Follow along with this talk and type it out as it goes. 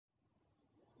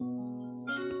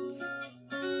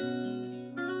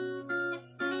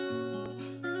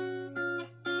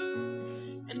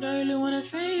And I really wanna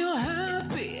see you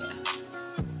happy.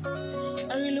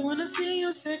 I really wanna see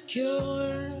you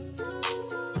secure,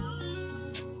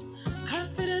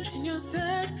 confident in your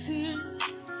sexy.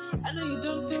 I know you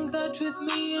don't feel that with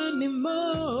me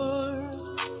anymore.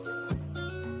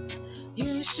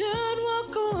 You should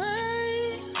walk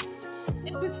away.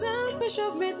 It'd be selfish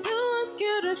of me to ask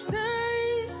you to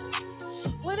stay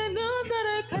when I know that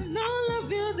I cannot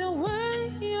love you the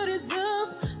way you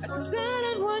deserve. I can tell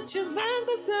and watch you make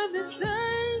the same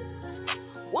mistakes.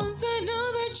 Once I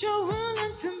know that you're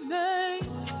willing to make,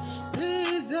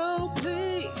 please, oh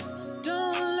please,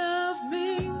 don't love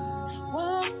me.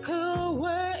 Walk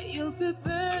away, you'll be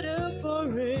better for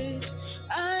it.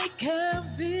 I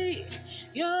can't be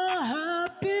your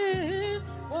happy.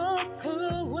 Walk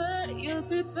away, you'll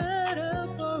be better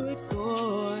for it,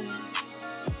 boy.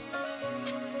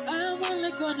 I'm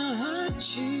only gonna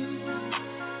hurt you.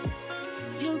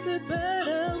 You'll be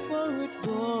better for it,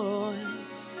 boy.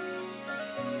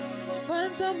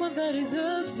 Find someone that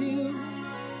deserves you.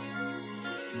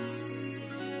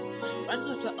 Run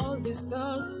out to all these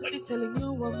stars, steady telling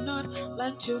you I'm not.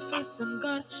 Lying to your face and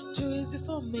God, too easy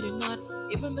for me to not.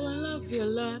 Even though I love you a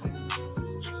lot,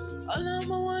 all I'm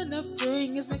wind up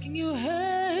doing is making you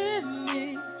hate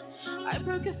me. I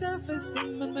broke your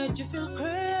self-esteem and made you feel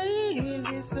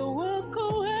crazy, so walk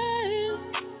away.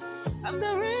 I'm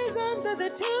the reason that the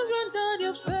tears run down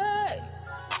your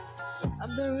face.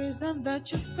 I'm the reason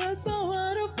that you felt so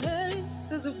out of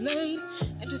place as of late.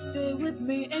 And to stay with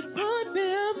me, it would be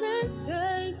a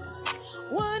mistake.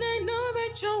 When I know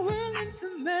that you're willing to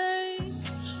make,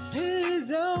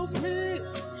 please, oh please,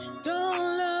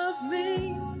 don't love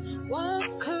me.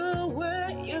 Walk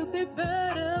away, you'll be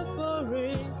better for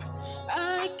it.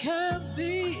 I can't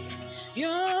be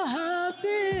your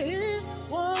happy.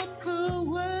 Walk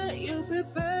away, you'll be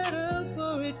better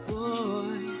for it,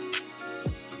 boy.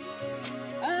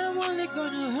 I'm only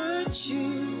gonna hurt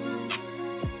you.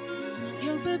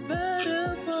 You'll be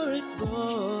better for it,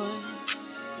 boy.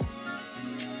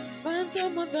 Find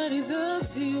someone that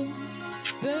deserves you,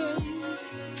 babe.